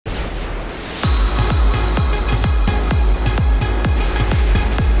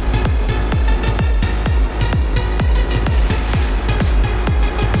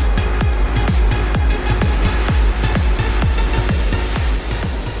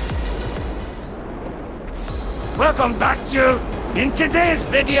Welcome back, you! In today's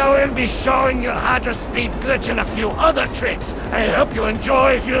video, we'll be showing you HYDRA speed glitch and a few other tricks. I hope you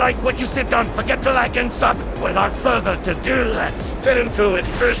enjoy. If you like what you see, don't forget to like and sub. Without further ado, let's get into it.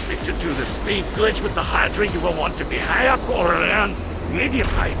 Firstly, to do the speed glitch with the HYDRA, you will want to be high up or around medium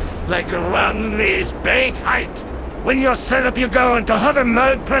height, like around this bank height. When you're set up, you go into hover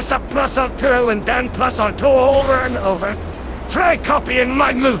mode, press up plus R2 and then plus R2 over and over. Try copying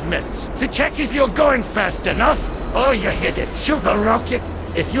my movements to check if you're going fast enough. Oh, you hit it. Shoot the rocket.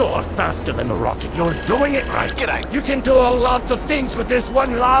 If you're faster than the rocket, you're doing it right. G'day. You can do a lot of things with this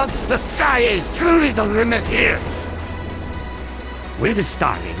one, lads. The sky is truly the limit here. With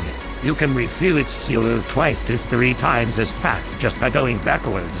starting, you can refill its fuel twice to 3 times as fast just by going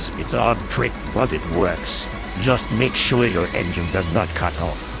backwards. It's an odd trick, but it works. Just make sure your engine does not cut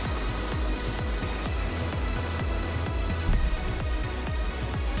off.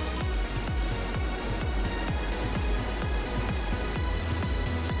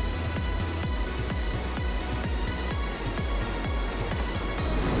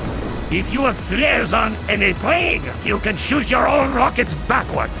 If you have flares on any plane, you can shoot your own rockets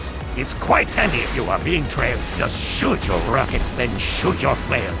backwards. It's quite handy if you are being trailed. Just shoot your rockets, then shoot your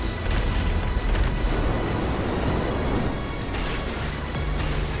flares.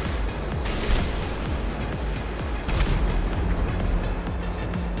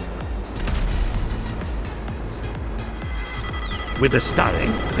 With the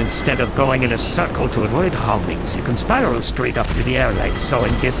starting, instead of going in a circle to avoid hoppings, you can spiral straight up to the air like so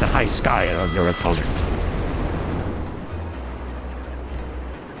and get the high sky on your opponent.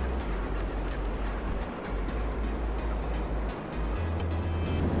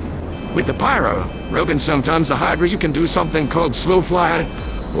 With the pyro, Rogan, sometimes the HYDRA, you can do something called slow fly.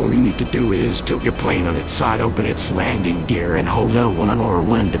 All you need to do is tilt your plane on its side, open its landing gear, and hold L1 or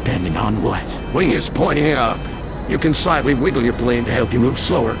 1 depending on what. Wing is pointing up. You can slightly wiggle your plane to help you move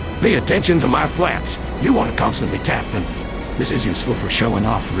slower. Pay attention to my flaps. You want to constantly tap them. This is useful for showing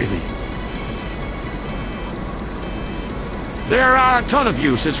off, really. There are a ton of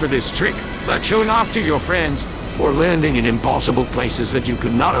uses for this trick, like showing off to your friends, or landing in impossible places that you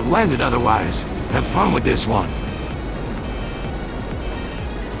could not have landed otherwise. Have fun with this one.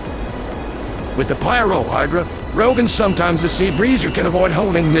 With the pyro HYDRA, Rogan, sometimes the sea breeze, you can avoid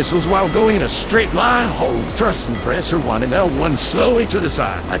holding missiles while going in a straight line. Hold thrust and press R1 and L1 slowly to the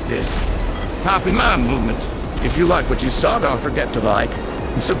side, like this. Copy my movements. If you like what you saw, don't forget to like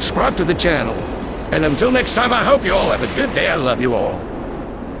and subscribe to the channel. And until next time, I hope you all have a good day. I love you all.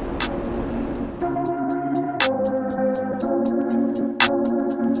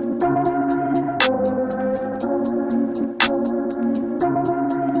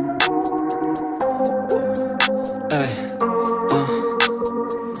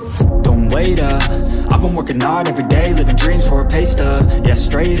 Don't wait up, I've been working hard every day, living dreams for a pay stub, yeah,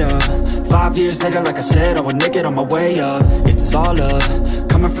 straight up. 5 years later, like I said, I would make it on my way up. It's all love,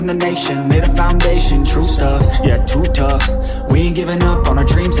 coming from the nation, made a foundation, true stuff, yeah, too tough. We ain't giving up on our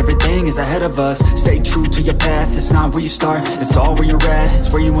dreams, everything is ahead of us. Stay true to your path, it's not where you start, it's all where you're at.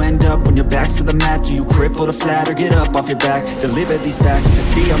 It's where you end up when your back's to the mat. Do you cripple or flat or get up off your back? Deliver these facts to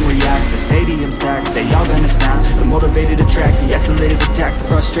see them react. The stadium's packed, they all gonna snap. The motivated attract, the escalated attack. The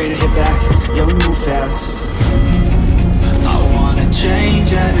frustrated hit back, yeah, we move fast. I wanna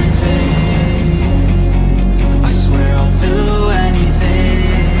change everything, I swear I'll do anything,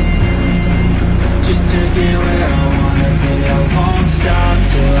 just to get where I wanna be. I won't stop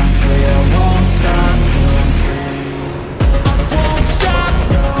till I'm free, I won't stop till I'm free. I won't stop,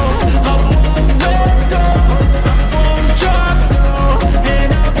 no, I won't let go, I won't drop, no,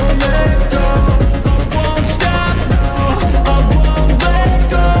 and I won't let go. I won't stop, no, I won't let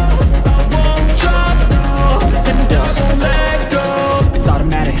go, I won't drop, no, and I won't let go. It's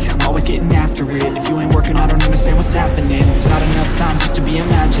automatic, I'm always getting after it. If you ain't working, I don't understand what's happening. There's not enough time just to be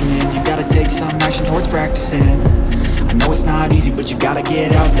imagining. You gotta take some action towards practicing. I know it's not easy, but you gotta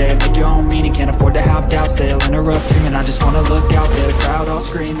get out there, make your own meaning. Can't afford to have doubts, they'll interrupt dreaming. I just wanna look out there, the crowd all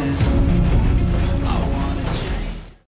screaming.